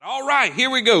right, here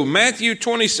we go. Matthew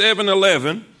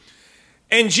 27:11.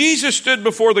 And Jesus stood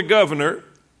before the governor,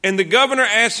 and the governor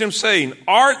asked him, saying,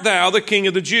 Art thou the King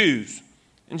of the Jews?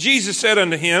 And Jesus said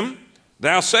unto him,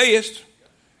 Thou sayest.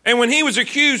 And when he was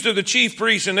accused of the chief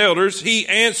priests and elders, he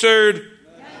answered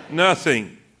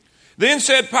nothing. Then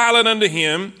said Pilate unto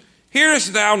him,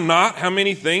 Hearest thou not how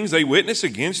many things they witness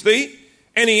against thee?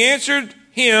 And he answered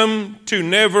him to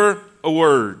never a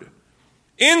word.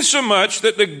 Insomuch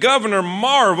that the governor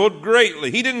marveled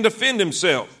greatly. He didn't defend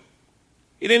himself.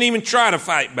 He didn't even try to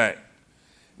fight back.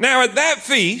 Now at that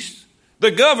feast,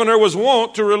 the governor was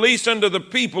wont to release unto the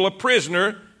people a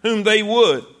prisoner whom they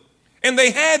would. And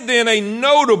they had then a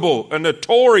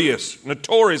notorious,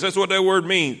 that's what that word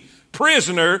means,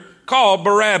 prisoner called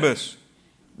Barabbas.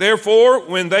 Therefore,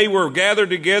 when they were gathered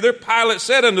together, Pilate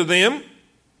said unto them,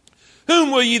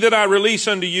 Whom will ye that I release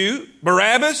unto you,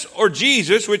 Barabbas or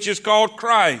Jesus, which is called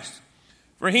Christ?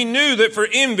 For he knew that for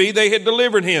envy they had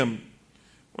delivered him.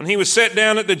 When he was set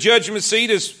down at the judgment seat,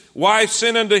 his wife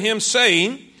sent unto him,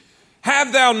 saying,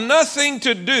 Have thou nothing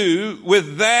to do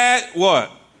with that,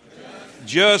 what?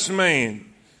 Just man.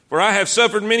 For I have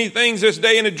suffered many things this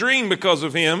day in a dream because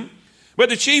of him. But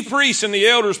the chief priests and the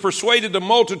elders persuaded the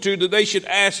multitude that they should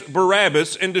ask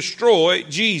Barabbas and destroy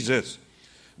Jesus.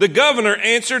 The governor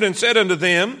answered and said unto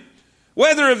them,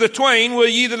 Whether of the twain will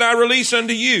ye that I release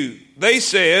unto you? They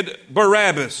said,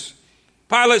 Barabbas.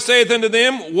 Pilate saith unto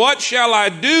them, What shall I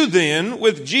do then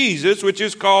with Jesus, which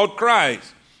is called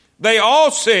Christ? They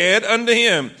all said unto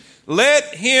him,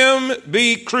 Let him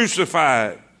be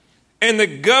crucified. And the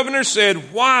governor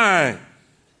said, Why?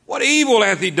 What evil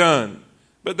hath he done?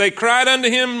 But they cried unto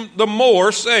him the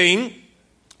more, saying,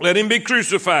 Let him be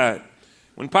crucified.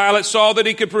 When Pilate saw that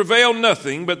he could prevail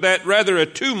nothing, but that rather a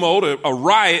tumult, a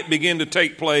riot began to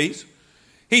take place,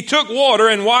 he took water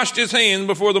and washed his hands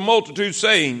before the multitude,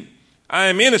 saying, I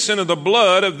am innocent of the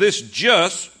blood of this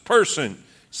just person.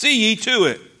 See ye to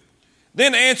it.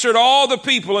 Then answered all the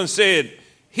people and said,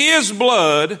 His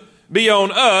blood be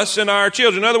on us and our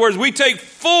children. In other words, we take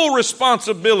full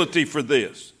responsibility for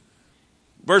this.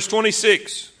 Verse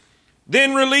 26,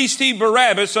 Then released he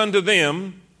Barabbas unto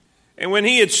them, and when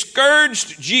he had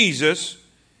scourged Jesus,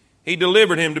 he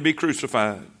delivered him to be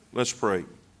crucified. Let's pray.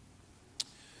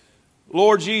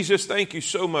 Lord Jesus, thank you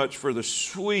so much for the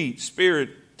sweet Spirit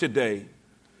today.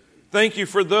 Thank you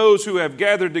for those who have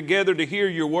gathered together to hear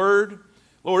your word.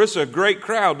 Lord, it's a great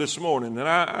crowd this morning, and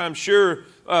I'm sure,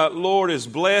 Lord, is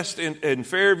blessed in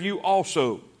Fairview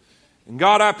also. And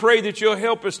God, I pray that you'll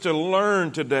help us to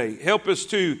learn today. Help us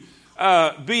to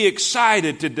be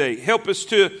excited today. Help us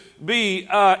to be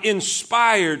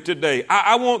inspired today.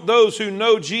 I want those who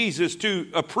know Jesus to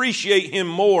appreciate him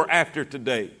more after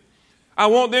today. I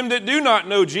want them that do not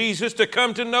know Jesus to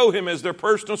come to know him as their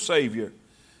personal Savior.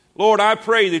 Lord, I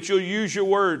pray that you'll use your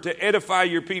word to edify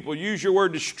your people. Use your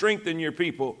word to strengthen your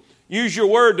people. Use your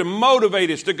word to motivate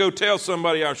us to go tell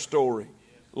somebody our story.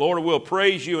 Lord, we'll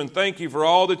praise you and thank you for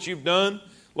all that you've done.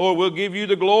 Lord, we'll give you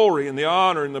the glory and the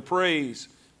honor and the praise.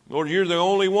 Lord, you're the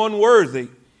only one worthy.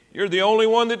 You're the only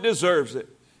one that deserves it.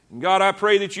 And God, I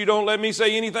pray that you don't let me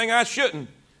say anything I shouldn't.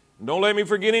 And don't let me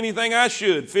forget anything I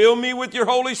should. Fill me with your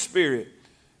Holy Spirit.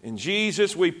 In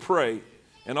Jesus we pray.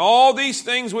 And all these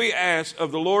things we ask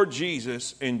of the Lord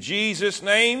Jesus. In Jesus'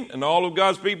 name, and all of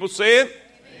God's people said,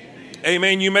 Amen.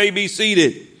 Amen. You may be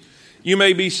seated. You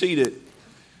may be seated.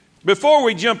 Before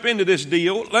we jump into this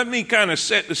deal, let me kind of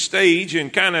set the stage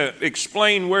and kind of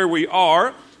explain where we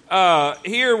are.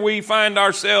 Here we find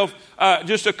ourselves,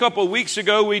 just a couple of weeks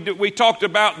ago, we talked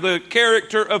about the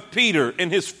character of Peter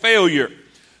and his failure,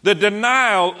 the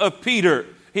denial of Peter,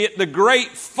 the great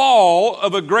fall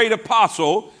of a great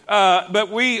apostle, but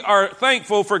we are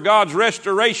thankful for God's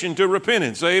restoration to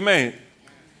repentance. Amen.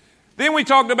 Then we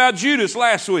talked about Judas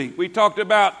last week. We talked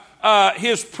about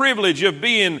his privilege of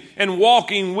being and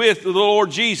walking with the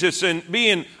Lord Jesus and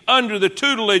being under the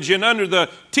tutelage and under the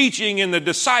teaching and the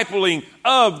discipling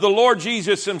of the Lord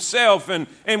Jesus himself.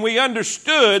 And we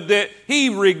understood that he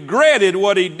regretted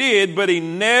what he did, but he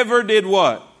never did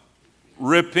what?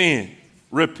 Repent.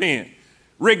 Repent.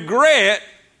 Regret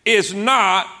is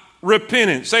not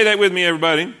repentance. Say that with me,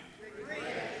 everybody.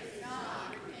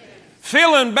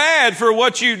 Feeling bad for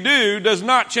what you do does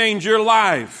not change your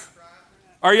life.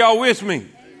 Are y'all with me?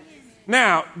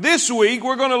 Now, this week,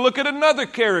 we're going to look at another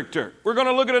character. We're going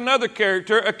to look at another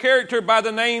character, a character by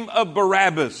the name of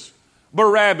Barabbas.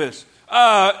 Barabbas.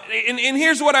 And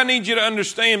here's what I need you to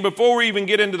understand before we even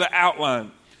get into the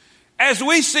outline. As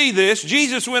we see this,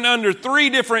 Jesus went under 3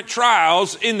 different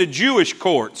trials in the Jewish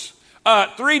courts.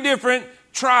 3 different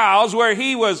trials where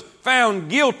he was found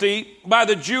guilty by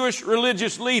the Jewish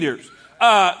religious leaders.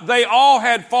 they all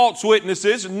had false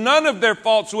witnesses. None of their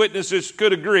false witnesses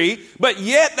could agree, but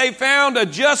yet they found a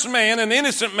just man, an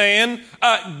innocent man,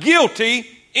 guilty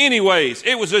anyways.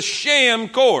 It was a sham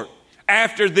court.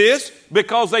 After this,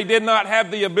 because they did not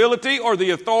have the ability or the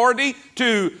authority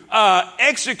to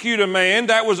execute a man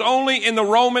that was only in the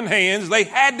Roman hands, they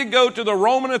had to go to the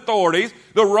Roman authorities,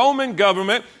 the Roman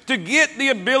government, to get the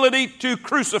ability to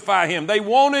crucify him. They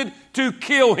wanted to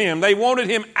kill him. They wanted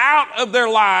him out of their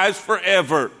lives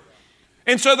forever.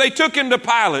 And so they took him to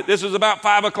Pilate. This is about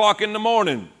 5 o'clock in the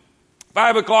morning.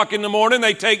 5 o'clock in the morning,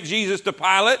 they take Jesus to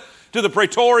Pilate, to the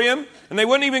Praetorium, and they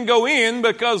wouldn't even go in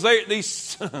because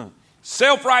these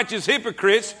self-righteous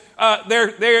hypocrites,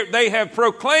 they have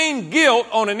proclaimed guilt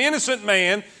on an innocent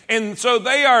man, and so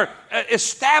they are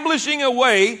establishing a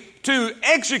way to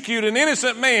execute an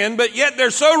innocent man, but yet they're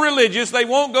so religious they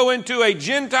won't go into a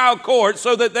Gentile court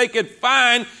so that they could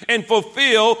find and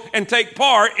fulfill and take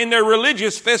part in their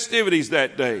religious festivities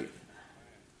that day.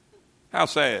 How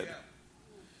sad.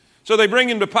 So they bring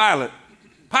him to Pilate.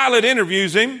 Pilate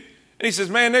interviews him, and he says,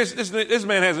 man, this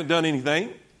man hasn't done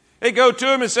anything. They go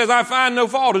to him and says, I find no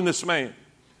fault in this man.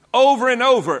 Over and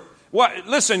over.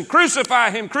 Listen,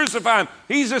 crucify him, crucify him.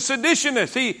 He's a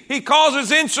seditionist. He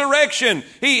causes insurrection.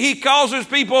 He causes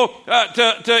people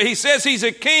he says he's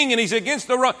a king and he's against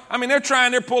the wrong. I mean,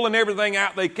 they're pulling everything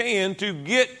out they can to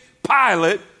get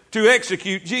Pilate to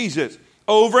execute Jesus.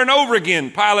 Over and over again,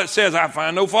 Pilate says, I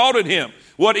find no fault in him.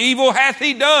 What evil hath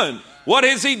he done? What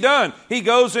has he done? He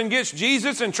goes and gets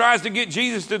Jesus and tries to get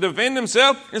Jesus to defend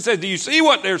himself and says, do you see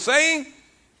what they're saying?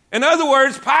 In other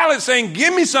words, Pilate's saying,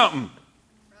 give me something.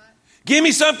 Give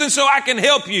me something so I can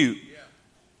help you.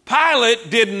 Pilate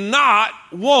did not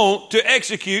want to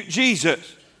execute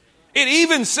Jesus. It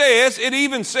even says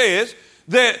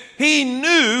that he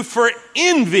knew for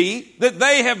envy that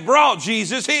they have brought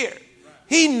Jesus here.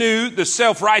 He knew the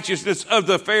self-righteousness of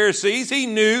the Pharisees. He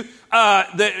knew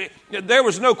that there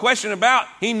was no question about,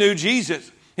 he knew Jesus.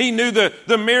 He knew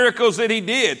the miracles that he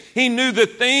did. He knew the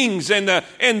things and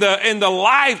the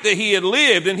life that he had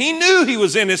lived. And he knew he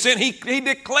was innocent. He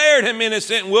declared him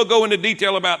innocent. And we'll go into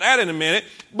detail about that in a minute.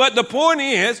 But the point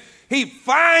is, he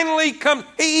finally comes,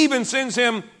 he even sends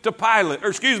him to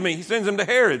he sends him to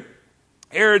Herod.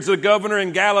 Herod's the governor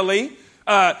in Galilee.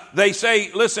 They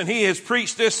say, listen, he has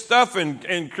preached this stuff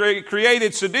and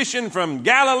created sedition from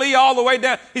Galilee all the way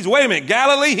down. Wait a minute,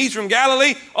 Galilee? He's from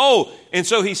Galilee? Oh, and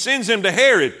so he sends him to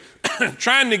Herod,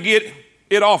 trying to get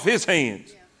it off his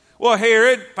hands. Yeah. Well,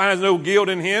 Herod finds no guilt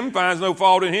in him, finds no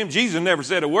fault in him. Jesus never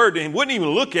said a word to him, wouldn't even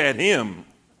look at him.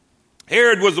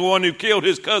 Herod was the one who killed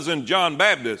his cousin John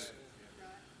Baptist.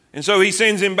 And so he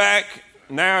sends him back,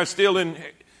 now still in,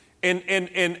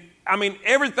 and I mean,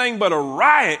 everything but a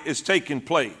riot is taking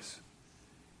place.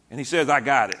 And he says, I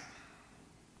got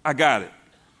it.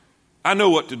 I know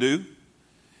what to do.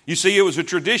 You see, it was a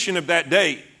tradition of that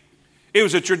day. It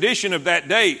was a tradition of that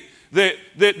day that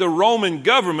the Roman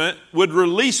government would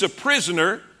release a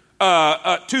prisoner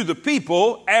to the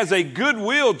people as a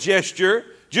goodwill gesture,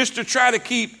 just to try to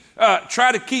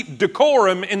keep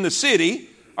decorum in the city.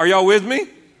 Are y'all with me?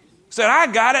 Said, I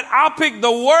got it. I'll pick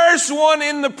the worst one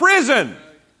in the prison.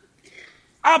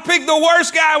 I'll pick the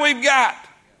worst guy we've got.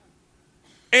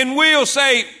 And we'll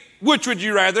say, which would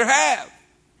you rather have?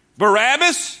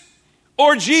 Barabbas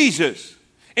or Jesus?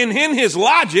 And in his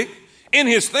logic, in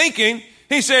his thinking,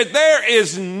 he said, there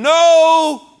is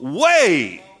no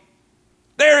way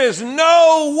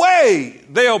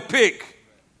they'll pick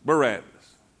Barabbas.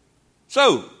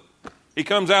 So he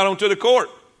comes out onto the court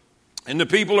and the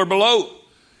people are below.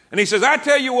 And he says, I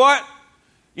tell you what,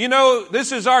 you know,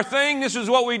 this is our thing. This is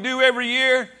what we do every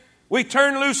year. We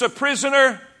turn loose a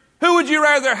prisoner. Who would you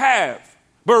rather have?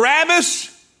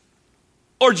 Barabbas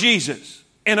or Jesus?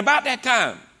 And about that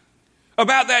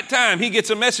time, he gets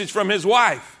a message from his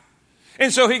wife.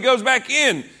 And so he goes back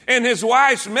in, and his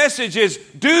wife's message is,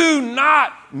 do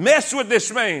not mess with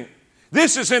this man.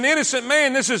 This is an innocent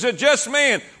man. This is a just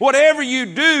man. Whatever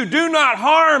you do, do not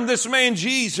harm this man,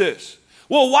 Jesus.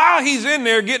 Well, while he's in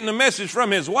there getting a message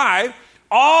from his wife,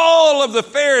 all of the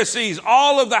Pharisees,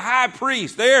 all of the high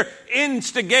priests, they're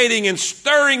instigating and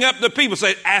stirring up the people.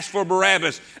 Say, ask for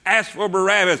Barabbas. Ask for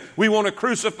Barabbas. We want to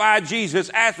crucify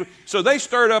Jesus. So they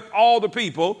stirred up all the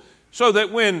people so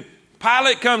that when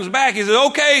Pilate comes back, he says,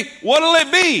 okay, what'll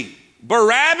it be?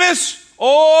 Barabbas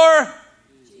or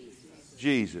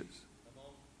Jesus?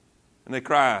 And they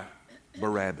cry,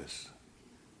 Barabbas.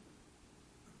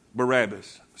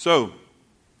 Barabbas. So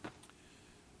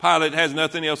Pilate has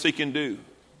nothing else he can do.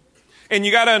 And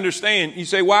you got to understand, you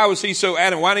say, why was he so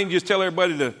adamant? Why didn't he just tell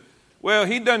everybody well,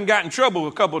 he done got in trouble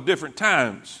a couple of different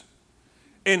times.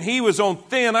 and he was on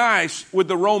thin ice with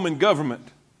the Roman government.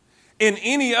 In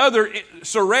any other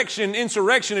insurrection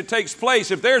that takes place,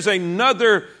 if there's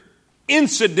another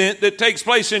incident that takes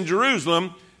place in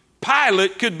Jerusalem,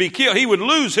 Pilate could be killed. He would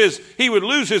lose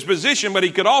his position, but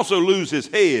he could also lose his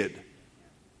head.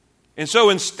 And so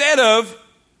instead of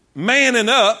manning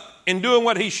up and doing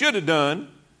what he should have done,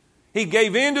 he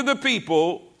gave in to the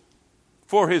people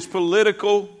for his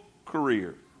political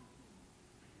career.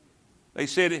 They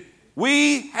said,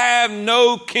 "We have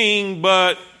no king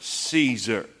but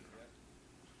Caesar."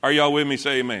 Are y'all with me?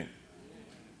 Say amen.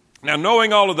 Now,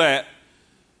 knowing all of that,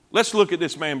 let's look at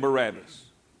this man Barabbas.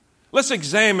 Let's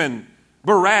examine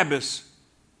Barabbas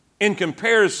in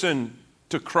comparison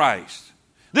to Christ.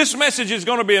 This message is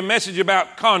going to be a message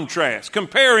about contrast,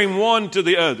 comparing one to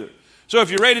the other. So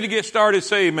if you're ready to get started,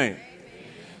 say amen.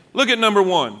 Look at number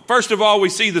one. First of all, we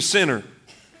see the sinner.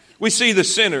 We see the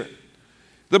sinner.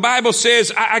 The Bible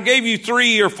says, I gave you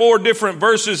 3 or 4 different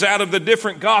verses out of the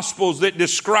different Gospels that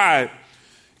describe.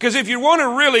 Because if you want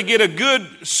to really get a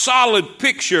good, solid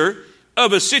picture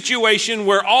of a situation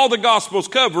where all the Gospels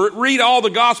cover it, read all the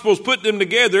Gospels, put them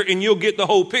together, and you'll get the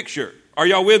whole picture. Are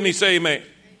y'all with me? Say amen.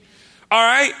 All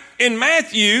right. In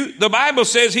Matthew, the Bible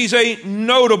says he's a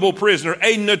notable prisoner,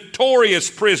 a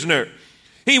notorious prisoner.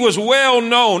 He was well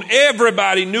known.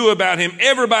 Everybody knew about him.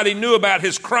 Everybody knew about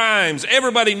his crimes.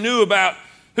 Everybody knew about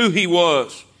who he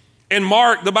was. In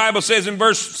Mark, the Bible says in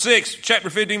verse 6, chapter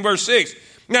 15, verse 6,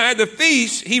 "Now at the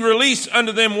feast, he released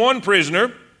unto them one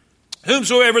prisoner,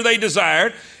 whomsoever they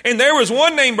desired. And there was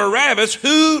one named Barabbas,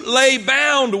 who lay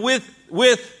bound with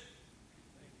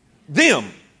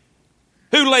them."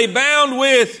 Who lay bound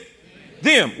with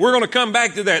them. We're going to come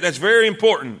back to that. That's very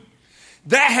important.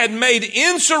 That had made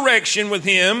insurrection with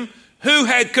him who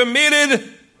had committed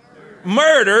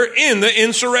murder in the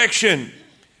insurrection.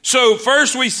 So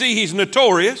first we see he's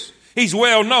notorious. He's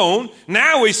well known.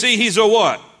 Now we see he's a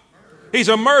what? He's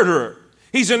a murderer.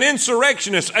 He's an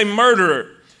insurrectionist, a murderer.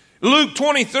 Luke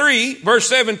 23, verse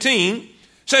 17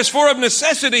 says, "For of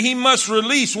necessity he must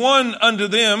release one unto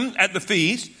them at the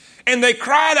feast. And they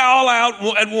cried all at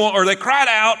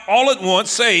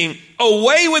once, saying,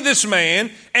 Away with this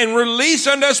man, and release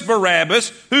unto us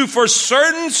Barabbas, who for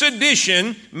certain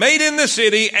sedition made in the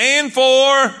city and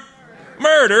for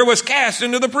murder was cast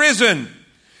into the prison."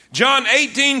 John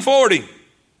 18:40.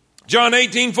 John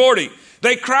 18:40.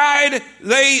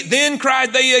 Then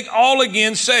cried they all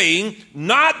again, saying,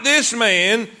 Not this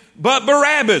man, but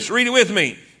Barabbas. Read it with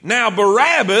me. Now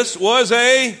Barabbas was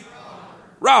a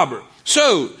robber.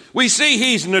 So we see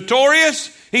he's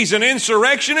notorious. He's an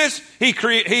insurrectionist.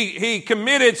 He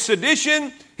committed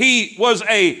sedition. He was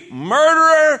a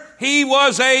murderer. He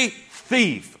was a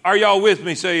thief. Are y'all with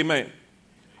me? Say amen.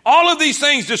 All of these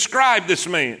things describe this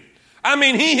man. I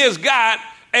mean, he has got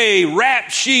a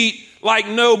rap sheet like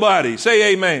nobody.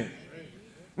 Say amen.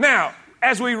 Now,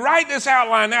 as we write this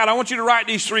outline out, I want you to write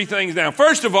these 3 things down.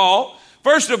 First of all,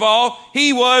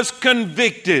 he was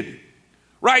convicted.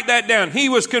 Write that down. He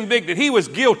was convicted. He was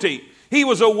guilty. He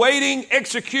was awaiting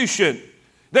execution.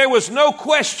 There was no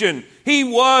question he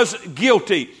was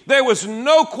guilty. There was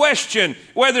no question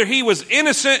whether he was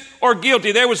innocent or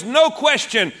guilty. There was no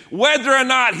question whether or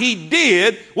not he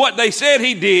did what they said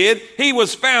he did. He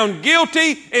was found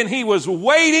guilty and he was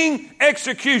waiting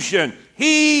execution.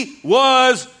 He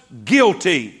was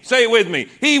guilty. Say it with me.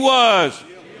 He was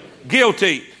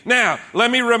guilty. Now,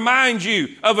 let me remind you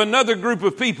of another group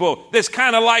of people that's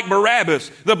kind of like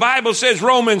Barabbas. The Bible says,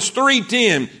 Romans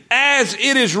 3:10, "As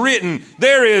it is written,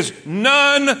 there is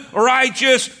none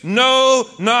righteous, no,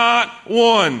 not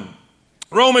one."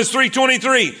 Romans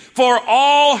 3:23, "For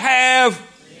all have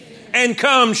and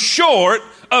come short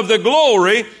of the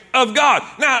glory of God."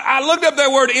 Now, I looked up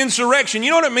that word insurrection.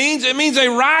 You know what it means? It means a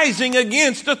rising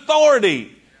against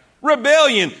authority.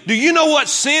 Rebellion. Do you know what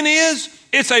sin is?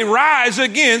 It's a rise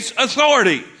against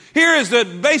authority. Here is the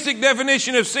basic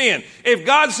definition of sin. If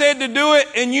God said to do it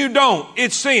and you don't,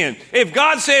 it's sin. If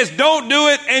God says don't do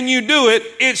it and you do it,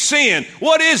 it's sin.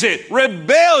 What is it?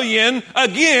 Rebellion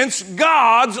against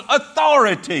God's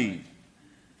authority.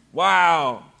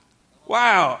 Wow.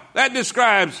 Wow. That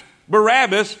describes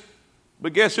Barabbas,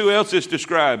 but guess who else it's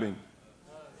describing?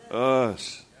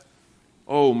 Us.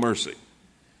 Oh, mercy.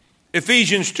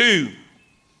 Ephesians 2.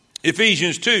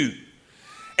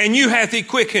 "And you hath he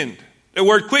quickened." The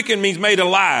word quickened means made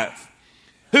alive.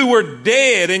 "Who were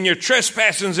dead in your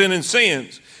trespasses and in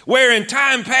sins, where in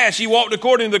time past ye walked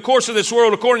according to the course of this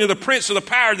world, according to the prince of the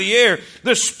power of the air,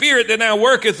 the spirit that now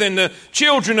worketh in the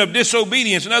children of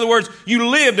disobedience." In other words, you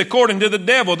lived according to the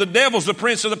devil. The devil's the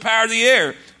prince of the power of the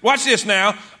air. Watch this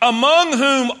now. "Among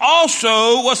whom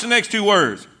also," what's the next 2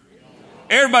 words?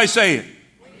 Everybody say it.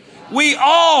 We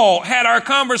all had our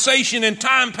conversation in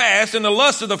time past in the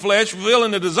lust of the flesh,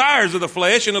 fulfilling the desires of the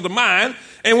flesh and of the mind,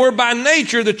 and we're by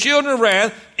nature the children of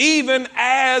wrath, even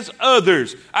as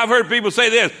others. I've heard people say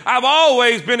this, I've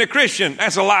always been a Christian.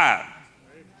 That's a lie.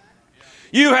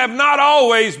 You have not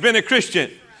always been a Christian.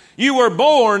 You were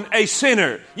born a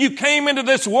sinner. You came into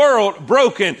this world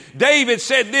broken. David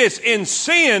said this, in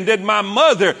sin did my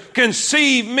mother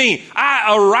conceive me.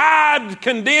 I arrived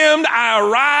condemned. I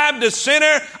arrived a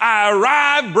sinner. I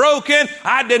arrived broken.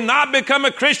 I did not become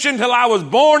a Christian till I was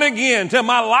born again, till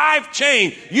my life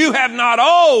changed. You have not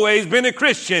always been a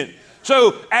Christian.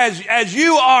 So as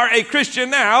you are a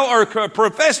Christian now, or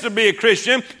profess to be a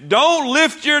Christian, don't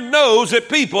lift your nose at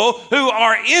people who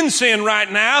are in sin right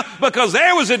now, because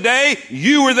there was a day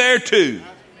you were there too.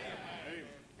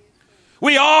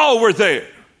 We all were there.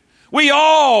 We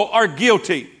all are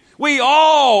guilty. We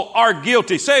all are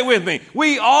guilty. Say it with me.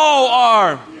 We all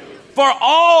are. For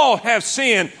all have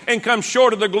sinned and come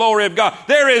short of the glory of God.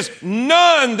 There is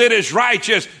none that is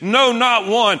righteous, no, not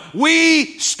one.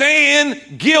 We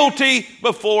stand guilty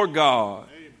before God.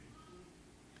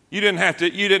 You didn't have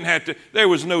to, there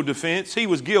was no defense. He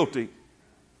was guilty.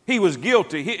 He was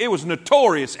guilty. It was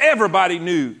notorious. Everybody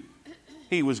knew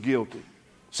he was guilty.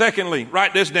 Secondly,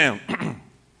 write this down.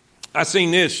 I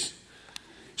seen this.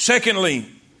 Secondly,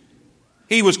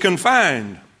 he was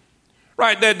confined.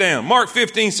 Write that down. Mark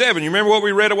 15:7. You remember what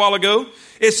we read a while ago?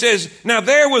 It says, now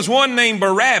there was one named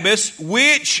Barabbas,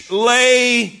 which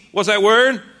lay, what's that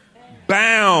word?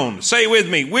 Bound. Say it with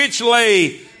me. Which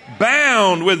lay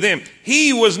bound with them.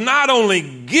 He was not only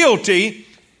guilty,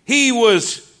 he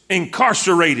was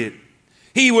incarcerated.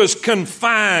 He was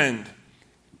confined.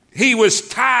 He was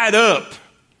tied up.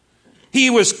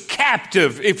 He was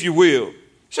captive, if you will. You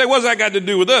say, what's that got to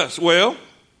do with us? Well,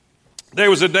 there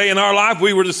was a day in our life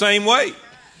we were the same way.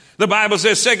 The Bible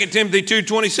says 2 Timothy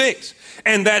 2:26,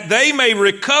 and that they may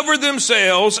recover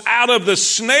themselves out of the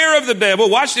snare of the devil.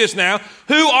 Watch this now.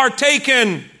 Who are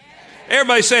taken,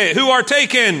 everybody say it, who are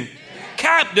taken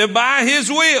captive by his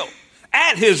will.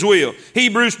 At his will.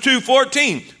 Hebrews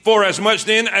 2:14. For as much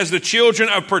then as the children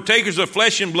of partakers of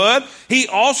flesh and blood, he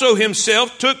also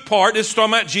himself took part, this is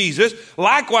talking about Jesus,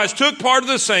 likewise took part of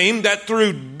the same, that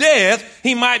through death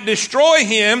he might destroy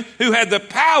him who had the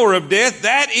power of death,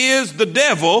 that is the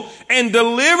devil, and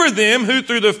deliver them who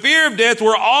through the fear of death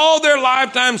were all their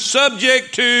lifetime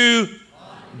subject to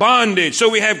bondage. So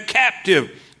we have captive,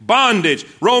 bondage.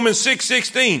 Romans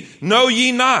 6:16. Know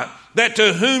ye not that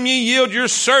to whom ye yield your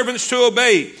servants to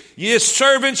obey, ye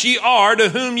servants ye are to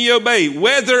whom ye obey,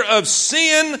 whether of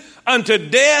sin unto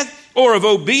death or of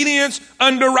obedience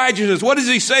unto righteousness. What is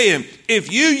he saying? If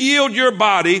you yield your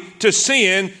body to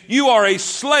sin, you are a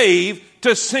slave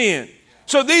to sin.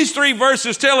 So these three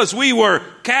verses tell us we were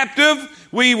captive,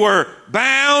 we were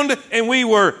bound, and we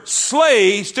were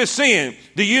slaves to sin.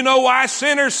 Do you know why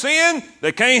sinners sin?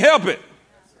 They can't help it.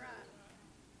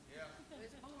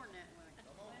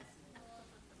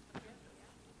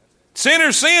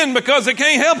 Sinners sin because they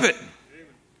can't help it.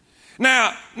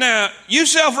 Now, you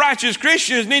self-righteous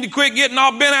Christians need to quit getting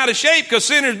all bent out of shape, because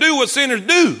sinners do what sinners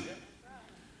do.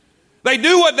 They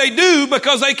do what they do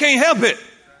because they can't help it.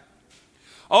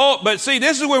 Oh, but see,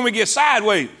 this is when we get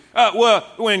sideways.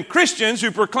 When Christians who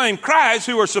proclaim Christ,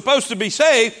 who are supposed to be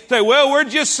saved, say, well, we're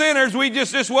just sinners.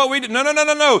 This is what we do.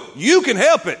 No. You can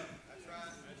help it.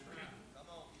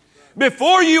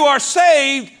 Before you are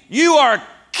saved, you are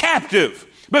captive.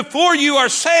 Before you are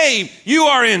saved, you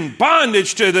are in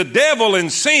bondage to the devil and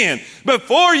sin.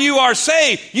 Before you are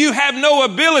saved, you have no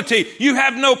ability, you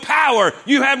have no power,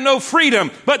 you have no freedom.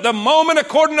 But the moment,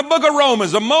 according to the book of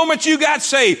Romans, the moment you got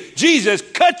saved, Jesus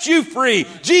cut you free.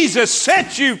 Jesus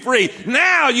set you free.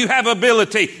 Now you have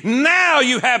ability. Now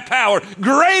you have power.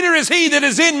 Greater is he that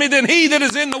is in me than he that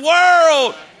is in the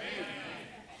world.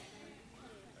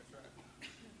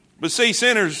 But see,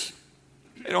 sinners,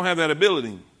 they don't have that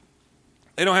ability.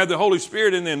 They don't have the Holy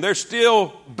Spirit in them. They're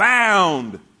still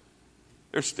bound.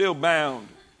 They're still bound.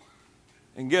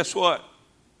 And guess what?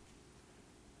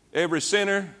 Every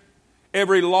sinner,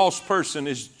 every lost person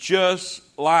is just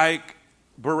like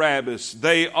Barabbas.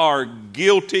 They are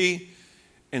guilty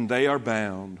and they are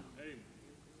bound.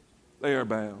 They are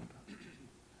bound.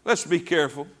 Let's be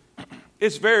careful.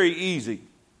 It's very easy.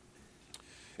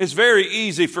 It's very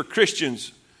easy for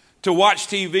Christians to watch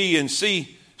TV and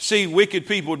see wicked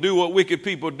people do what wicked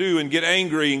people do and get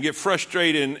angry and get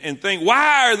frustrated and think,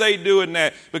 why are they doing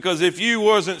that? Because if you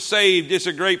wasn't saved, it's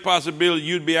a great possibility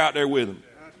you'd be out there with them.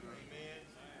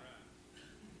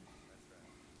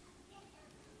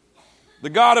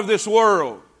 The God of this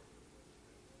world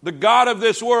The God of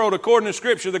this world, according to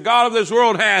Scripture, the God of this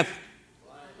world hath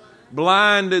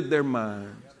blinded their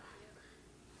minds.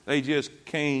 They just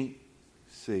can't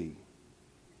see.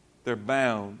 They're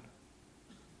bound.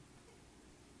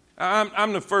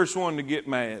 I'm the first one to get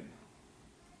mad.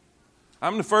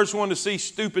 I'm the first one to see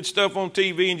stupid stuff on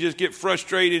TV and just get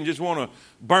frustrated and just want to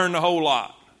burn the whole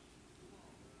lot.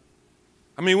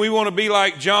 I mean, we want to be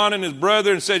like John and his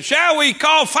brother and said, shall we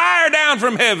call fire down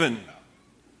from heaven?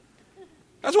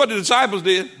 That's what the disciples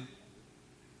did.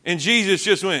 And Jesus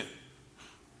just went.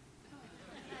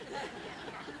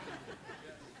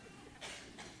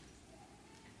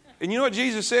 And you know what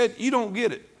Jesus said? You don't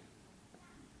get it.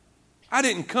 I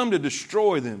didn't come to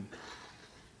destroy them.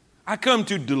 I come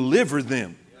to deliver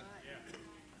them.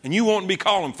 And you won't be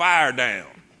calling fire down.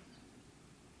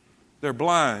 They're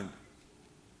blind.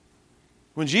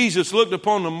 When Jesus looked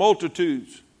upon the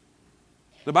multitudes,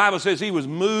 the Bible says he was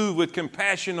moved with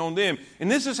compassion on them. And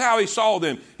this is how he saw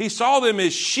them. He saw them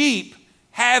as sheep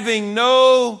having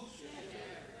no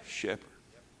shepherd.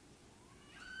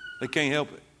 They can't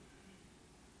help it.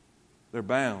 They're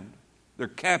bound. They're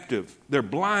captive. They're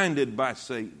blinded by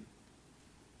Satan.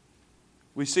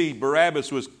 We see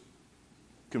Barabbas was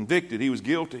convicted. He was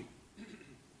guilty.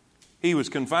 He was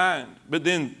confined. But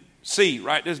then,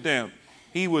 write this down.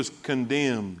 He was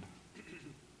condemned.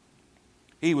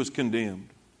 He was condemned.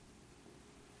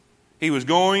 He was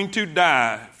going to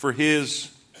die for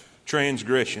his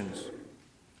transgressions.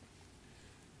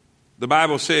 The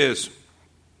Bible says,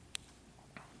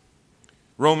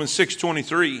 Romans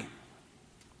 6:23.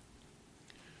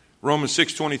 Romans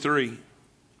 6:23.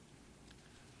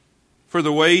 For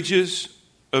the wages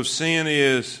of sin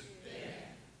is death.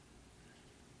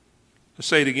 Let's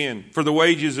say it again. For the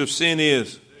wages of sin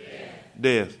is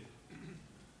death.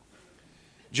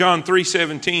 John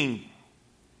 3:17.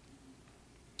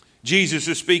 Jesus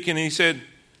is speaking and he said,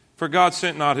 for God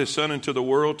sent not his Son into the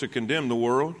world to condemn the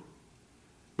world,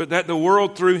 but that the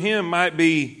world through him might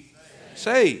be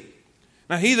saved.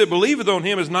 Now he that believeth on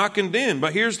him is not condemned.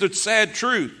 But here's the sad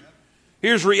truth.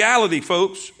 Here's reality,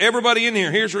 folks. Everybody in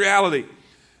here, here's reality.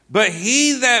 But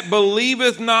he that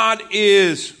believeth not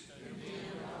is,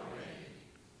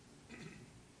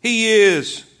 he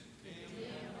is,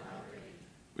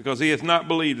 because he hath not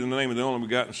believed in the name of the only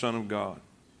begotten Son of God.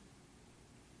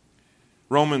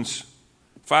 Romans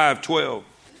 5:12.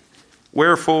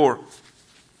 Wherefore,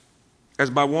 as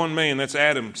by one man, that's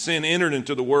Adam, sin entered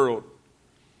into the world,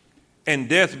 and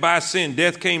death by sin.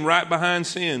 Death came right behind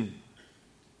sin.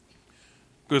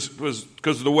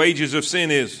 Because the wages of sin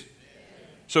is.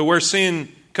 So where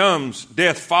sin comes,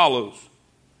 death follows.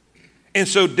 And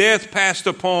so death passed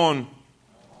upon,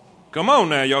 come on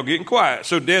now, y'all getting quiet.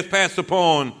 So death passed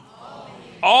upon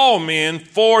all men,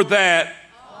 for that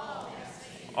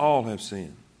all have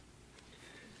sinned.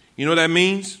 You know what that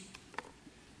means?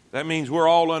 That means we're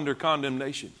all under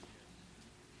condemnation.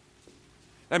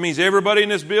 That means everybody in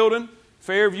this building,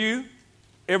 Fairview,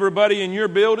 everybody in your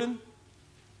building,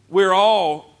 we're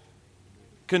all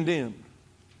condemned.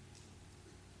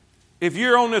 If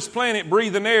you're on this planet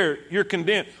breathing air, you're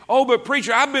condemned. Oh, but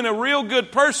preacher, I've been a real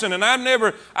good person and I've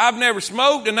never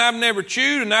smoked and I've never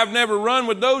chewed and I've never run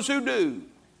with those who do.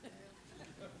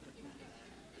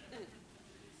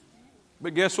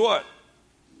 But guess what?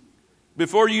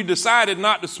 Before you decided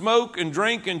not to smoke and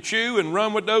drink and chew and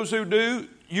run with those who do,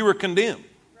 you were condemned.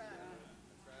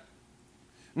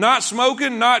 Not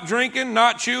smoking, not drinking,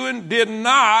 not chewing did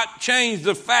not change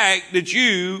the fact that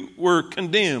you were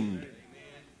condemned.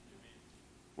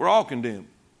 We're all condemned.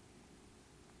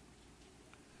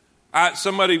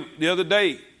 Somebody the other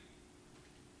day,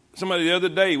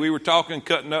 we were talking,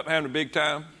 cutting up, having a big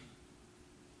time.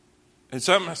 And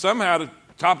somehow the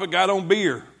topic got on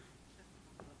beer,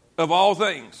 of all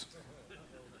things.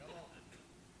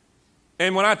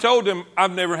 And when I told them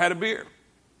I've never had a beer,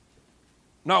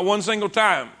 not one single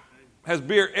time has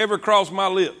beer ever crossed my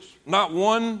lips. Not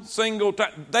one single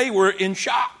time. They were in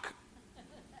shock.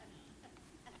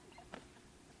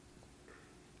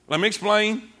 Let me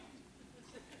explain.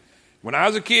 When I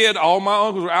was a kid, all my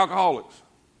uncles were alcoholics.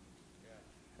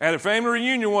 At a family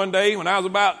reunion one day when I was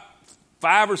about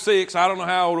 5 or 6, I don't know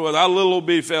how old I was, I was a little old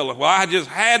bitty fella. Well, I just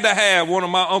had to have one of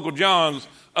my Uncle John's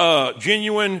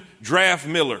genuine draft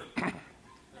Miller.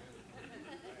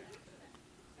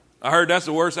 I heard that's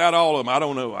the worst out of all of them. I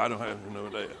don't know. I don't have no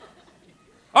idea.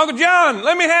 Uncle John,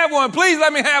 let me have one. Please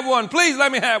let me have one. Please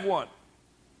let me have one.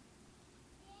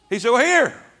 He said, well,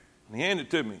 here. And he handed it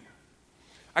to me.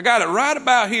 I got it right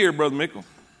about here, Brother Mickle.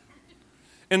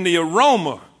 And the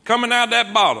aroma coming out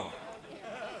that bottle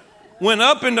went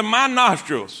up into my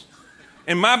nostrils.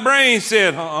 And my brain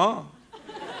said,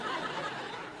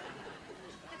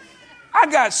 I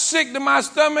got sick to my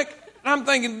stomach, and I'm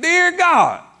thinking, dear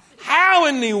God, how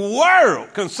in the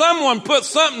world can someone put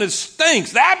something that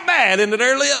stinks that bad into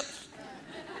their lips?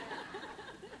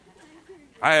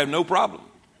 I have no problem.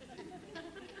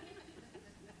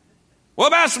 What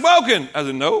about smoking? I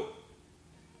said, no.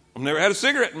 I've never had a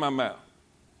cigarette in my mouth.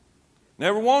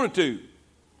 Never wanted to.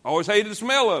 Always hated the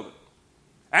smell of it.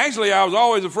 Actually, I was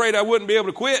always afraid I wouldn't be able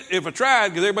to quit if I tried,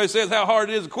 because everybody says how hard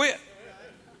it is to quit.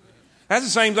 That's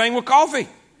the same thing with coffee.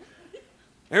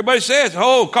 Everybody says,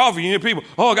 oh, coffee, you need people,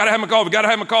 oh, got to have my coffee, got to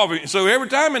have my coffee. So every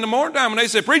time in the morning time when they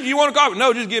say, preacher, you want a coffee?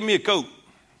 No, just give me a Coke.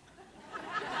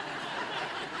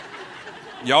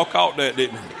 Y'all caught that,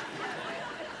 didn't you?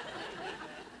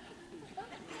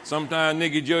 Sometimes,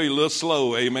 Nicky Joe, you're a little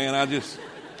slow, amen.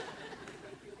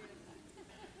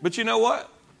 But you know what?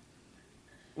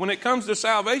 When it comes to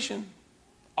salvation,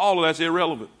 all of that's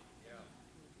irrelevant.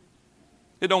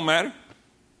 It don't matter.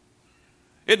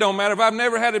 It don't matter if I've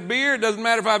never had a beer. It doesn't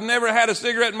matter if I've never had a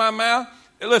cigarette in my mouth.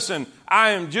 Listen,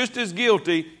 I am just as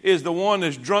guilty as the one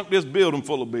that's drunk this building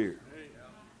full of beer.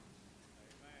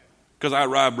 Because I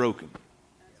arrived broken.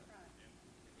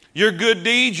 Your good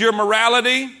deeds, your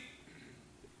morality,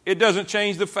 it doesn't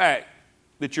change the fact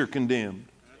that you're condemned.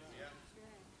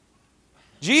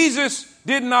 Jesus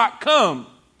did not come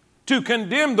to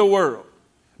condemn the world,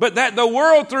 but that the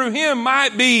world through him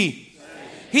might be.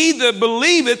 He that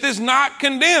believeth is not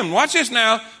condemned. Watch this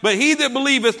now. But he that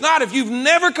believeth not, if you've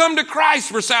never come to Christ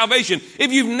for salvation,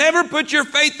 if you've never put your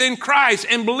faith in Christ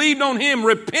and believed on him,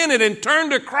 repented and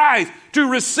turned to Christ to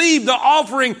receive the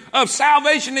offering of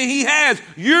salvation that he has,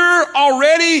 you're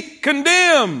already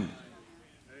condemned.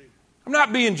 I'm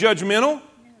not being judgmental.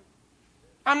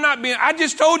 I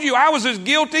just told you I was as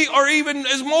guilty or even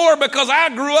as more because I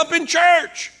grew up in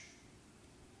church.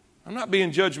 I'm not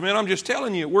being judgmental. I'm just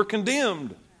telling you, we're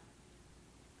condemned.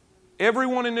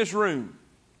 Everyone in this room,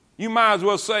 you might as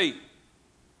well say,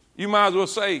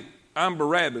 I'm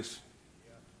Barabbas.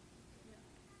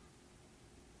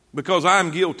 Because I'm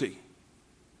guilty.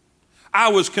 I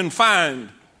was confined.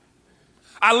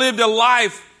 I lived a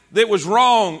life that was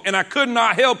wrong and I could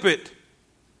not help it.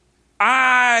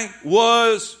 I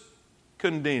was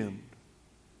condemned.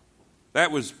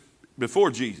 That was before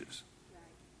Jesus.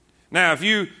 Now, if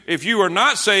you are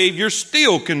not saved, you're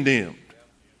still condemned.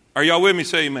 Are y'all with me?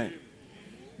 Say amen.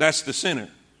 That's the sinner.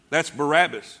 That's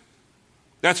Barabbas.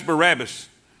 That's Barabbas.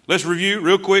 Let's review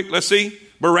real quick. Let's see.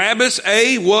 Barabbas,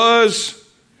 A, was.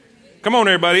 Come on,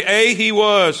 everybody. A, he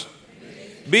was.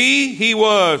 B, he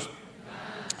was.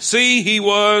 C, he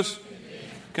was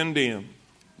condemned.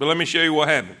 But let me show you what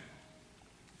happened.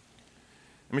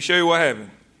 Let me show you what happened.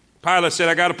 Pilate said,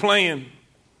 I got a plan.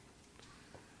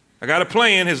 I got a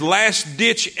plan, his last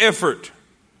ditch effort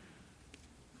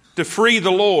to free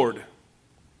the Lord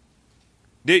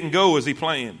didn't go as he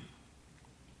planned.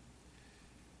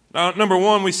 Now, number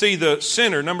one, we see the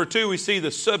sinner. Number two, we see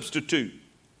the substitute.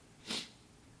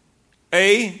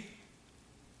 A,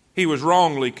 he was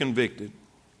wrongly convicted.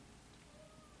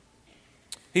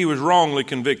 He was wrongly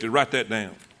convicted. Write that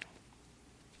down.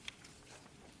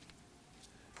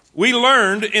 We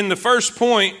learned in the first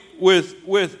point with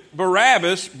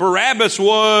Barabbas, Barabbas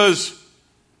was,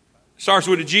 starts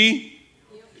with a G.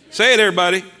 Say it,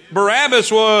 everybody.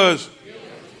 Barabbas was.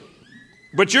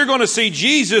 But you're going to see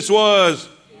Jesus was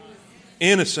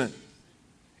innocent.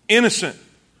 Innocent.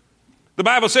 The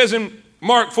Bible says in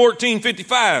Mark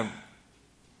 14:55,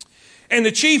 and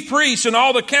the chief priests and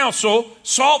all the council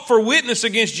sought for witness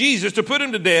against Jesus to put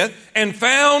him to death and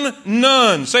found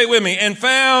none. Say it with me. And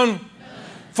found none.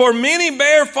 For many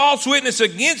bare false witness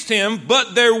against him,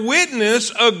 but their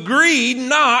witness agreed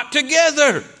not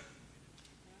together.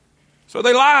 So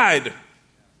they lied.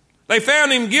 They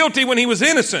found him guilty when he was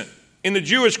innocent. In the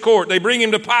Jewish court, they bring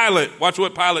him to Pilate. Watch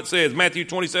what Pilate says, Matthew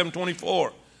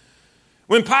 27:24.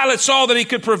 When Pilate saw that he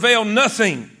could prevail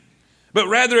nothing, but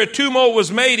rather a tumult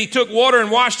was made, he took water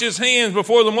and washed his hands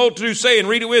before the multitude, saying,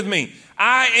 read it with me,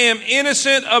 I am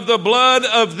innocent of the blood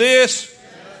of this.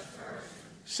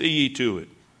 See ye to it.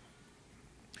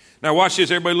 Now watch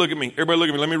this. Everybody look at me. Everybody look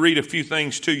at me. Let me read a few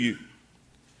things to you.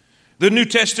 The New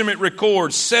Testament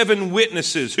records 7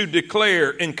 witnesses who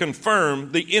declare and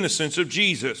confirm the innocence of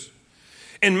Jesus.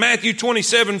 In Matthew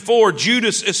 27:4,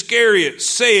 Judas Iscariot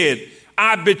said,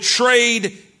 I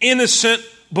betrayed innocent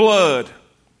blood.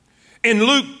 In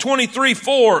Luke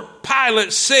 23:4,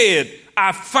 Pilate said,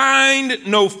 I find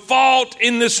no fault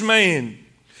in this man.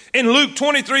 In Luke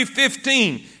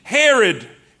 23:15,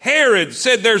 Herod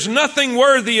said, there's nothing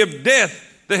worthy of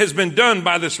death that has been done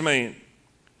by this man.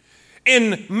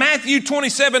 In Matthew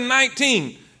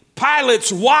 27:19,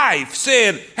 Pilate's wife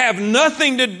said, have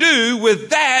nothing to do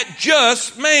with that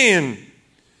just man.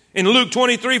 In Luke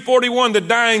 23:41, the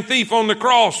dying thief on the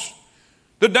cross.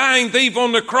 The dying thief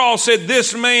on the cross said,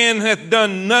 this man hath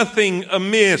done nothing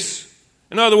amiss.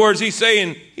 In other words, he's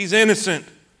saying he's innocent.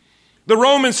 The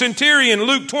Roman centurion,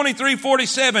 Luke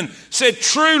 23:47, said,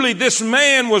 truly this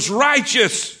man was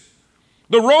righteous.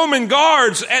 The Roman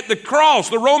guards at the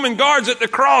cross,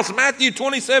 Matthew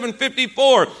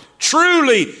 27:54,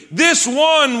 truly this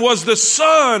one was the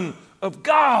Son of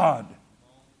God.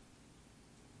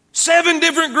 7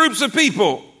 different groups of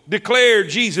people declared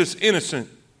Jesus innocent.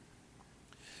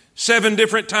 7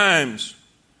 different times,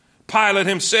 Pilate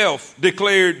himself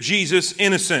declared Jesus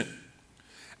innocent.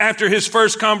 After his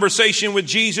first conversation with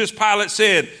Jesus, Pilate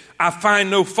said, I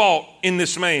find no fault in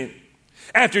this man.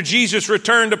 After Jesus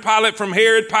returned to Pilate from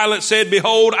Herod, Pilate said,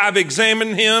 behold, I've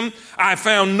examined him. I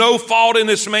found no fault in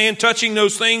this man touching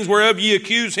those things whereof ye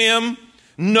accuse him.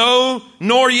 No,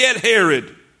 nor yet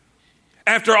Herod.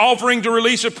 After offering to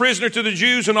release a prisoner to the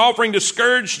Jews and offering to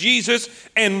scourge Jesus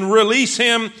and release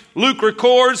him, Luke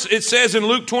records, it says in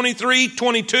Luke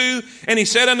 23:22, and he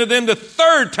said unto them the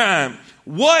third time,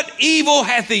 what evil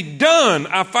hath he done?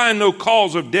 I find no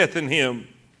cause of death in him.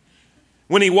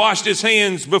 When he washed his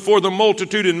hands before the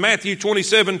multitude in Matthew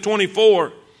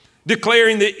 27:24,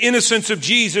 declaring the innocence of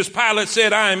Jesus, Pilate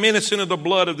said, I am innocent of the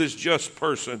blood of this just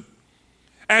person.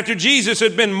 After Jesus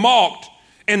had been mocked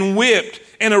and whipped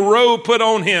and a robe put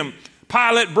on him,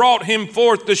 Pilate brought him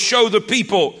forth to show the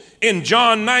people in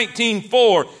John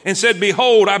 19:4 and said,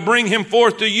 behold, I bring him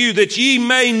forth to you that ye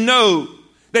may know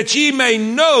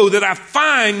that I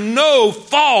find no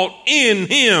fault in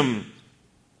him.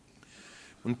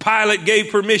 When Pilate gave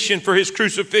permission for his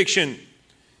crucifixion,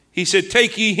 he said,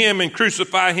 take ye him and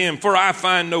crucify him, for I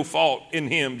find no fault in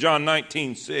him. John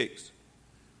 19:6.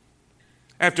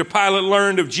 After Pilate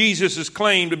learned of Jesus'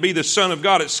 claim to be the Son of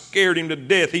God, it scared him to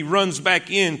death. He runs back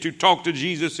in to talk to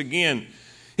Jesus again.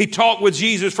 He talked with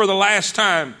Jesus for the last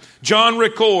time. John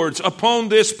records, upon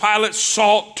this Pilate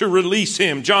sought to release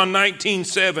him. John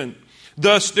 19:7.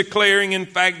 Thus declaring, in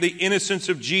fact, the innocence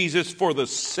of Jesus for the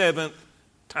 7th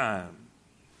time.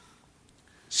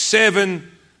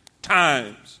 7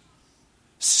 times.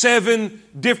 7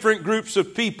 different groups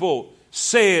of people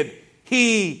said,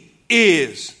 he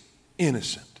is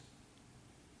innocent.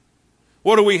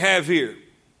 What do we have here?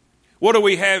 What do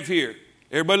we have here?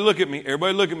 Everybody look at me.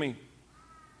 Everybody look at me.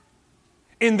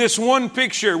 In this one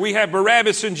picture, we have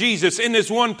Barabbas and Jesus. In this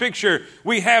one picture,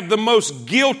 we have the most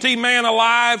guilty man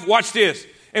alive. Watch this.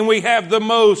 And we have the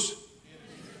most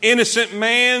innocent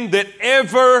man that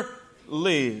ever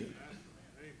lived.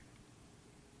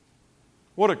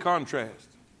 What a contrast.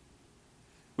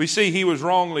 We see he was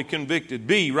wrongly convicted.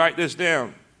 B, write this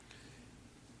down.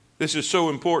 This is so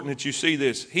important that you see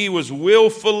this. He was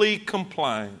willfully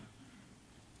compliant.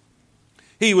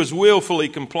 He was willfully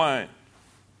compliant.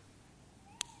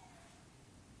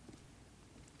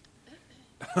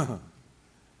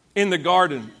 In the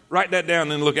garden, write that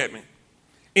down and look at me.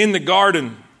 In the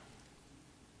garden,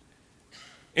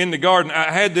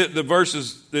 I had the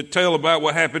verses that tell about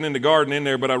what happened in the garden in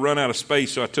there, but I run out of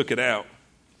space, so I took it out.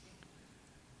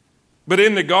 But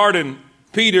in the garden,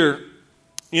 Peter,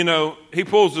 he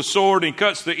pulls the sword and he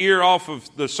cuts the ear off of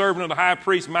the servant of the high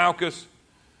priest, Malchus.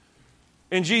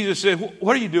 And Jesus said,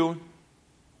 what are you doing?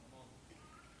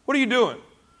 What are you doing?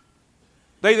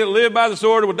 They that live by the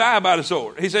sword will die by the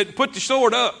sword. He said, put the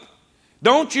sword up.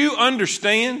 Don't you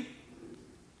understand?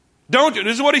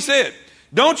 This is what he said.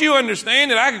 Don't you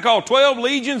understand that I could call 12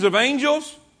 legions of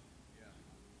angels?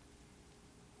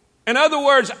 In other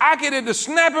words, I could at the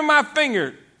snap of my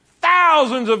finger,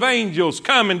 thousands of angels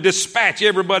come and dispatch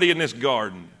everybody in this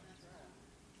garden.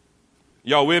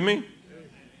 Y'all with me?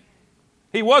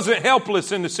 He wasn't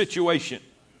helpless in the situation.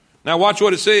 Now watch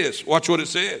what it says. Watch what it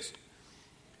says.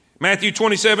 Matthew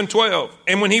 27:12.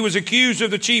 And when he was accused of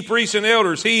the chief priests and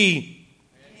elders, he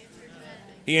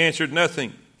answered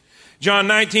nothing. John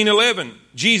 19:11.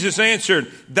 Jesus answered,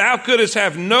 thou couldst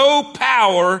have no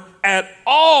power at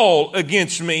all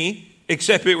against me,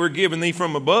 except it were given thee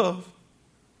from above.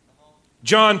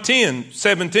 John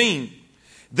 10:17.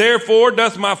 Therefore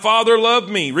doth my Father love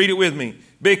me. Read it with me.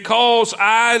 Because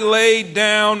I laid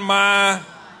down my...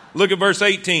 Look at verse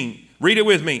 18. Read it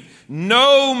with me.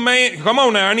 No man... Come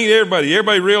on now, I need everybody.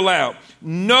 Everybody real loud.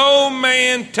 No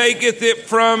man taketh it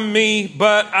from me,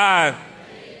 but I...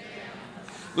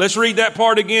 Let's read that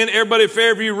part again. Everybody at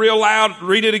Fairview real loud.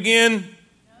 Read it again.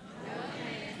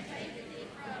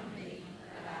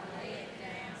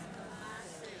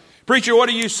 Preacher, what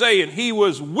are you saying? He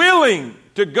was willing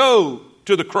to go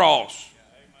to the cross.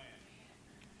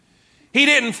 He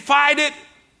didn't fight it.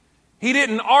 He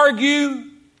didn't argue.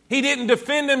 He didn't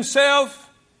defend himself.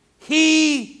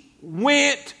 He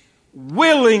went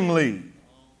willingly.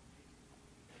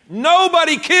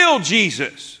 Nobody killed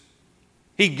Jesus.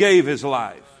 He gave his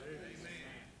life.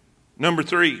 Number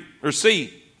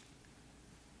C,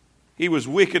 he was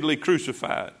wickedly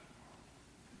crucified.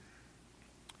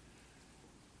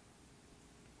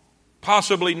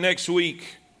 Possibly next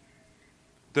week,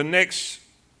 the next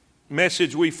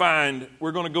message we find,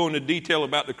 we're going to go into detail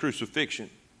about the crucifixion.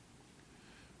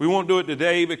 We won't do it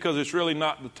today because it's really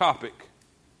not the topic.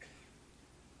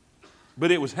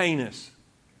 But it was heinous.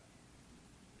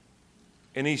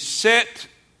 And he set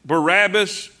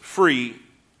Barabbas free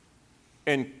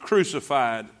and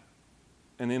crucified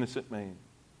an innocent man.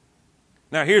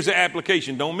 Now here's the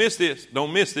application. Don't miss this.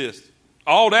 Don't miss this.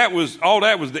 All that was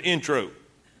the intro.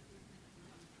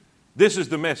 This is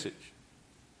the message.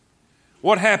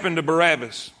 What happened to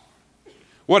Barabbas?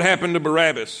 What happened to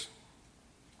Barabbas?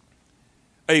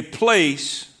 A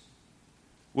place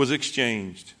was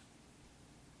exchanged.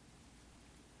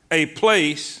 A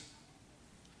place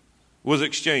was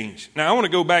exchanged. Now I want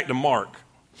to go back to Mark.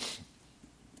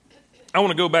 I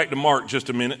want to go back to Mark just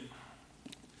a minute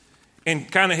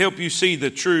and kind of help you see the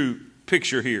true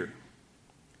picture here.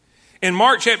 In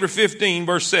Mark chapter 15,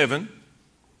 verse 7,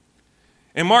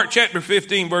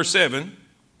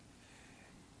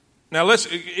 now let's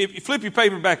flip your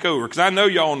paper back over because I know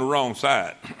y'all on the wrong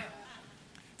side.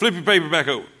 Flip your paper back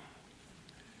over.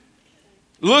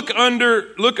 Look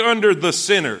under the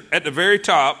center at the very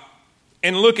top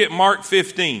and look at Mark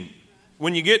 15.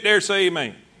 When you get there, say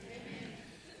amen.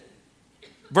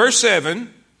 Verse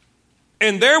 7,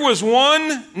 and there was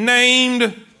one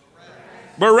named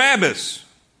Barabbas,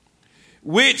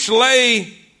 which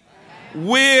lay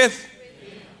with,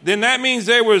 then that means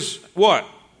there was what?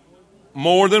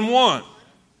 More than one.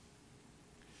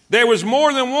 There was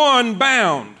more than one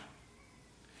bound.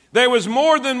 There was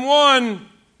more than one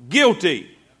guilty.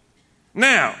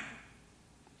 Now,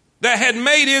 that had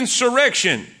made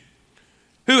insurrection,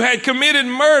 who had committed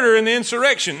murder in the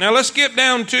insurrection. Now let's skip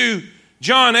down to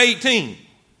John 18.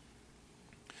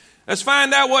 Let's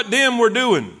find out what them were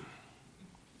doing.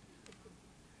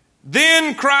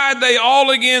 Then cried they all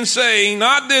again, saying,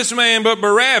 not this man, but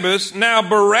Barabbas. Now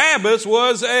Barabbas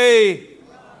was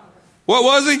what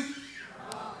was he?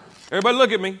 Everybody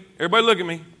look at me. Everybody look at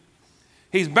me.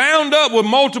 He's bound up with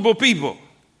multiple people.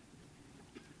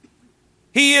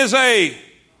 He is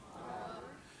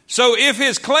so if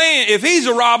his clan, if he's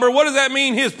a robber, what does that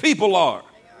mean his people are?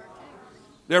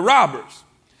 They're robbers.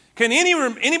 Can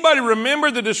anybody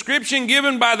remember the description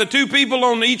given by the two people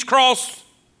on each cross?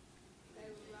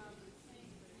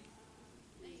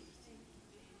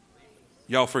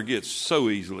 Y'all forget so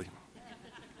easily.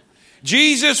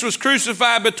 Jesus was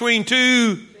crucified between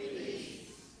two.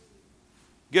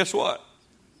 Guess what?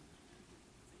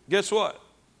 Guess what?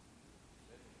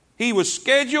 He was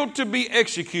scheduled to be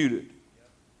executed.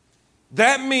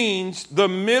 That means the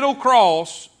middle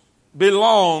cross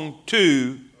belonged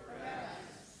to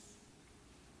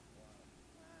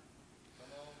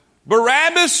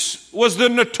Barabbas was the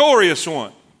notorious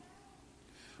one.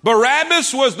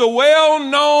 Barabbas was the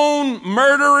well-known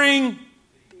murdering.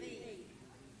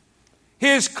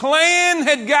 His clan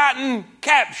had gotten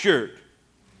captured.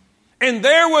 And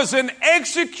there was an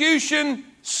execution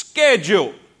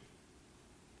scheduled.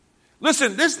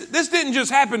 Listen, this didn't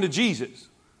just happen to Jesus.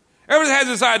 Everybody has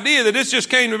this idea that this just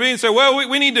came to me and said, well,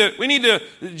 we need to,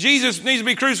 Jesus needs to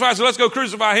be crucified, so let's go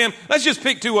crucify him. Let's just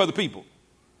pick two other people.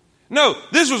 No,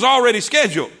 this was already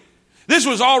scheduled. This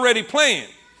was already planned.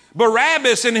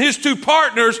 Barabbas and his two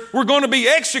partners were going to be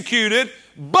executed,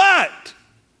 but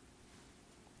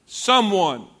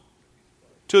someone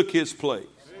took his place.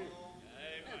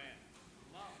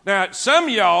 Now, some of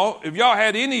y'all, if y'all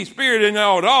had any spirit in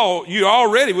y'all at all, you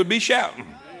already would be shouting.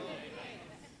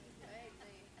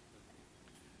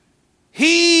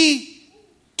 He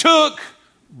took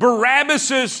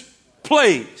Barabbas's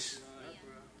place.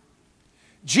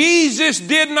 Jesus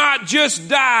did not just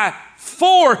die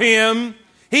for him,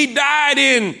 he died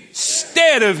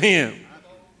instead of him.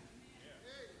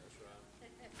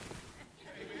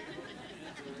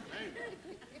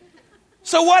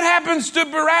 So what happens to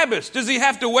Barabbas? Does he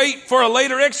have to wait for a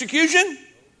later execution?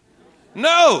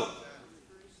 No.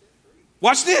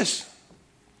 Watch this.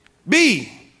 B.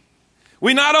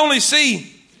 We not only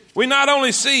see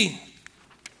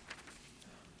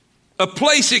a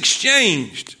place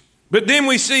exchanged, but then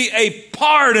we see a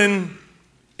pardon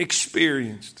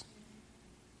experienced.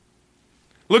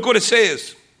 Look what it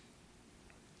says.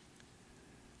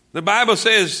 The Bible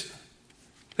says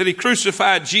that he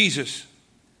crucified Jesus.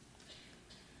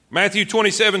 Matthew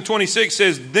 27:26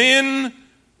 says, then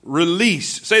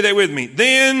release. Say that with me.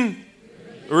 Then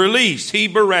release he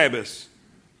Barabbas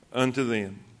unto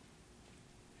them.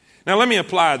 Now let me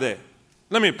apply that.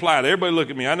 Everybody look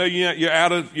at me. I know you're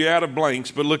out of blanks,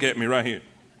 but look at me right here.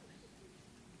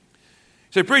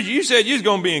 Say, preacher, you said you was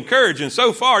going to be encouraging.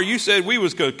 So far, you said we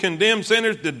was going to condemn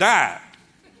sinners to die.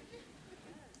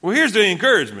 Well, here's the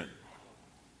encouragement.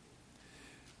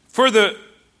 For the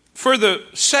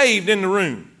saved in the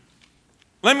room,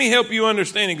 let me help you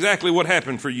understand exactly what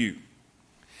happened for you.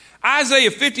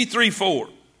 Isaiah 53:4.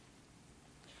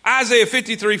 Isaiah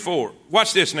 53:4.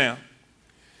 Watch this now.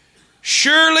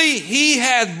 Surely he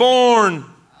hath borne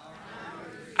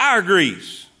our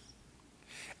griefs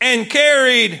and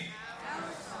carried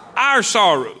our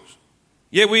sorrows.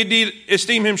 Yet we did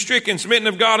esteem him stricken, smitten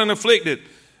of God, and afflicted.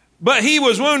 But he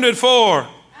was wounded for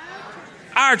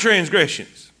our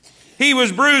transgressions. He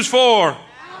was bruised for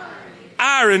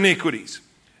our iniquities.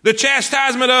 The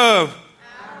chastisement of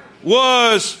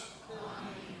was,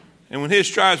 and when his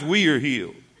stripes we are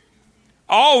healed.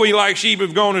 All we like sheep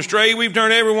have gone astray. We've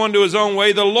turned everyone to his own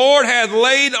way. The Lord hath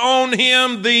laid on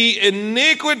him the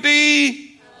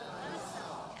iniquity.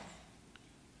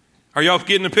 Are y'all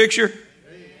getting the picture?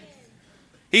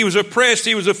 He was oppressed,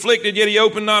 he was afflicted, yet he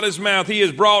opened not his mouth. He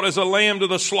is brought as a lamb to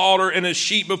the slaughter, and as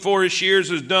sheep before his shears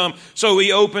is dumb. So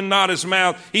he opened not his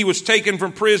mouth. He was taken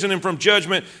from prison and from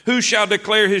judgment. Who shall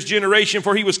declare his generation?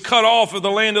 For he was cut off of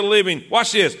the land of the living.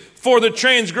 Watch this. For the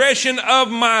transgression of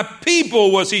my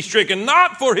people was he stricken,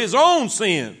 not for his own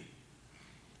sin.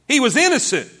 He was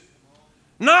innocent.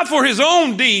 Not for his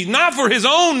own deed, not for his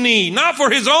own need, not for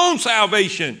his own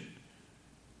salvation.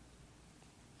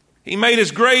 He made his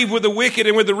grave with the wicked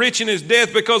and with the rich in his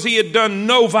death, because he had done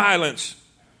no violence,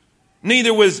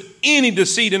 neither was any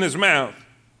deceit in his mouth.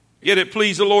 Yet it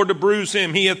pleased the Lord to bruise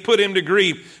him. He hath put him to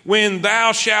grief. When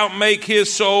thou shalt make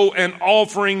his soul an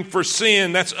offering for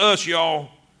sin, that's us,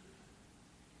 y'all.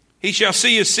 He shall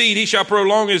see his seed. He shall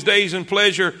prolong his days in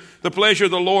pleasure. The pleasure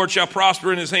of the Lord shall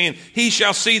prosper in his hand. He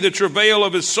shall see the travail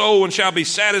of his soul and shall be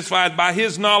satisfied. By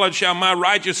his knowledge shall my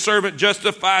righteous servant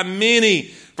justify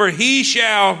many. For he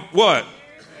shall what?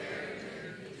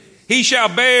 He shall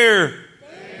bear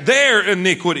their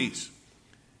iniquities.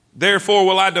 Therefore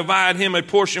will I divide him a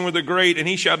portion with the great, and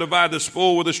he shall divide the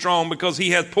spoil with the strong, because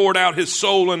he hath poured out his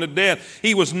soul unto death.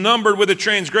 He was numbered with the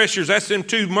transgressors. That's them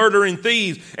two murdering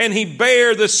thieves. And he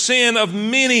bare the sin of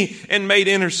many and made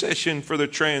intercession for the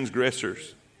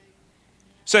transgressors.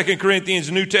 2 Corinthians,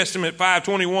 New Testament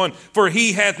 5:21. For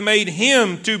he hath made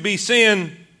him to be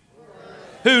sin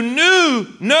who knew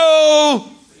no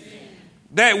sin,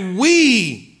 that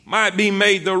we might be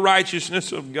made the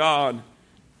righteousness of God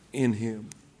in him.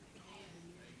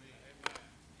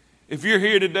 If you're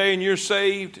here today and you're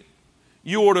saved,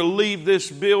 you ought to leave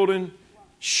this building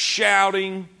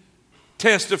shouting,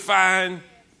 testifying,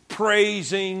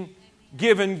 praising,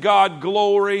 giving God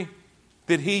glory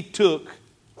that he took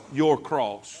your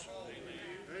cross.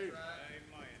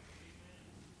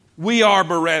 We are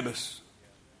Barabbas.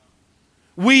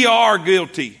 We are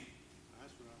guilty.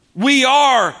 We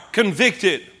are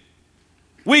convicted.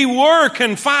 We were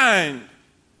confined.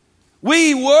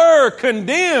 We were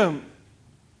condemned.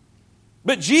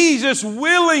 But Jesus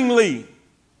willingly,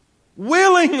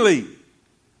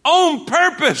 on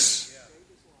purpose,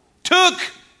 took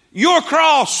your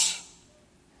cross.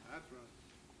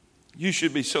 You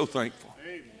should be so thankful.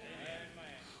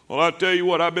 Well, I tell you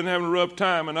what, I've been having a rough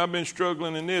time, and I've been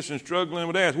struggling in this and struggling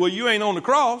with that. Well, you ain't on the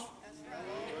cross.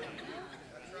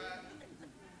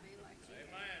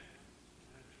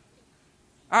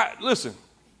 Listen,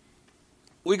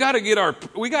 we got to get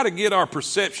our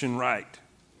perception right.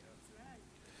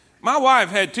 My wife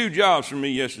had 2 jobs for me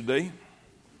yesterday.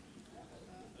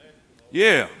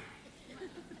 Yeah.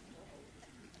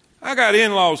 I got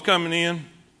in-laws coming in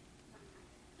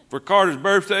for Carter's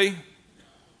birthday,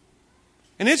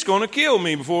 and it's going to kill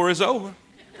me before it's over.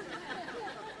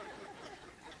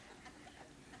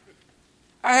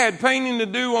 I had painting to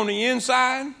do on the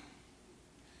inside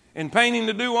and painting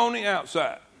to do on the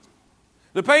outside.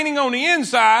 The painting on the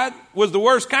inside was the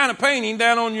worst kind of painting,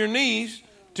 down on your knees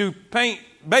to paint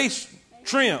base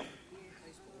trim.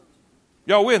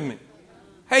 Y'all with me?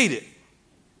 Hate it.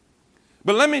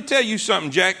 But let me tell you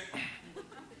something, Jack.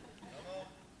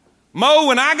 Mo,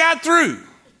 when I got through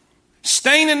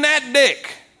staining that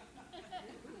deck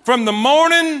from the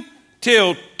morning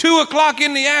till 2 o'clock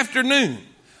in the afternoon,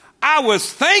 I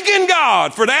was thanking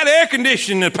God for that air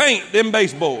conditioning to paint them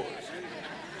baseboards.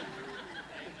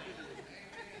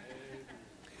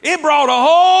 It brought a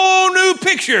whole new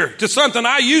picture to something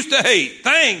I used to hate.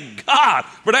 Thank God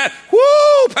for that.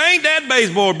 Woo! Paint that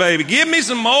baseboard, baby. Give me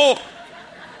some more.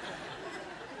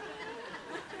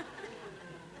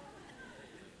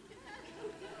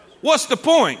 What's the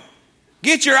point?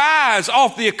 Get your eyes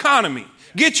off the economy.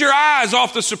 Get your eyes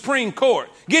off the Supreme Court.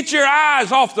 Get your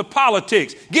eyes off the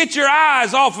politics. Get your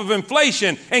eyes off of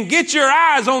inflation and get your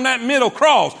eyes on that middle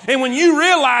cross. And when you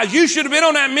realize you should have been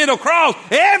on that middle cross,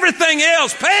 everything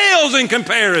else pales in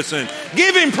comparison.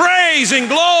 Give him praise and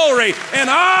glory and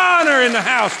honor in the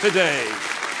house today.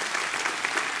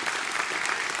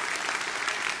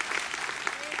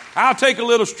 I'll take a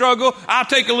little struggle. I'll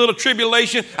take a little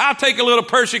tribulation. I'll take a little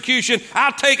persecution.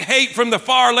 I'll take hate from the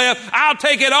far left. I'll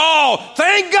take it all.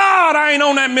 Thank God I ain't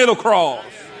on that middle cross.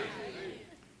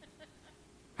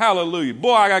 Hallelujah.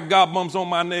 Boy, I got God bumps on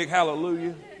my neck.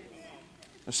 Hallelujah.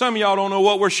 And some of y'all don't know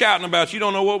what we're shouting about. You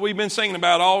don't know what we've been singing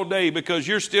about all day because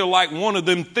you're still like one of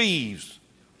them thieves.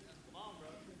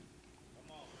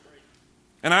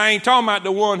 And I ain't talking about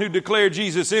the one who declared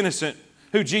Jesus innocent,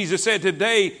 who Jesus said,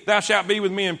 today thou shalt be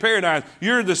with me in paradise.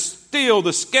 You're still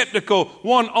the skeptical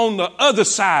one on the other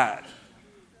side.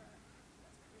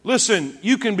 Listen,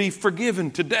 you can be forgiven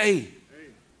today.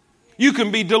 You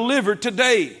can be delivered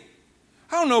today.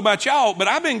 I don't know about y'all, but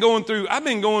I've been going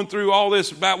through all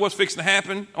this about what's fixing to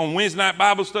happen on Wednesday night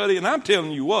Bible study, and I'm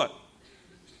telling you what.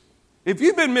 If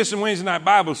you've been missing Wednesday night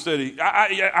Bible study,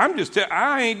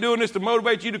 I ain't doing this to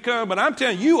motivate you to come, but I'm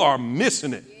telling you, you are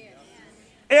missing it.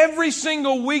 Every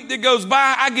single week that goes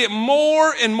by, I get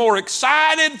more and more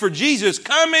excited for Jesus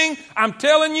coming. I'm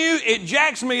telling you, it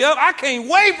jacks me up. I can't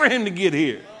wait for him to get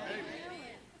here.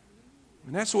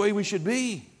 And that's the way we should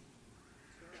be.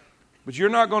 But you're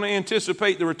not going to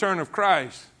anticipate the return of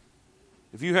Christ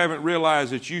if you haven't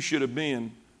realized that you should have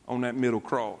been on that middle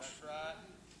cross.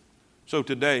 So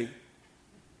today,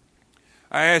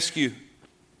 I ask you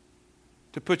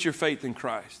to put your faith in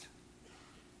Christ.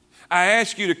 I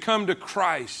ask you to come to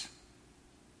Christ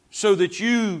so that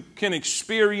you can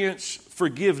experience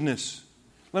forgiveness.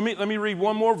 Let me read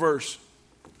one more verse.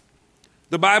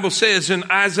 The Bible says in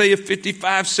Isaiah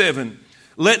 55:7,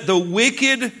 let the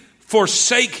wicked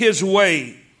forsake his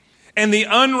way, and the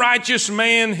unrighteous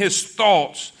man his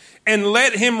thoughts, and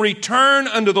let him return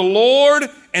unto the Lord,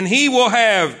 and he will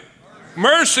have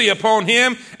mercy upon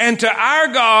him, and to our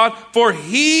God, for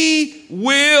he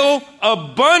will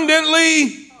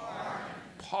abundantly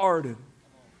pardon.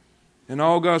 And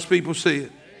all God's people see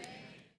it.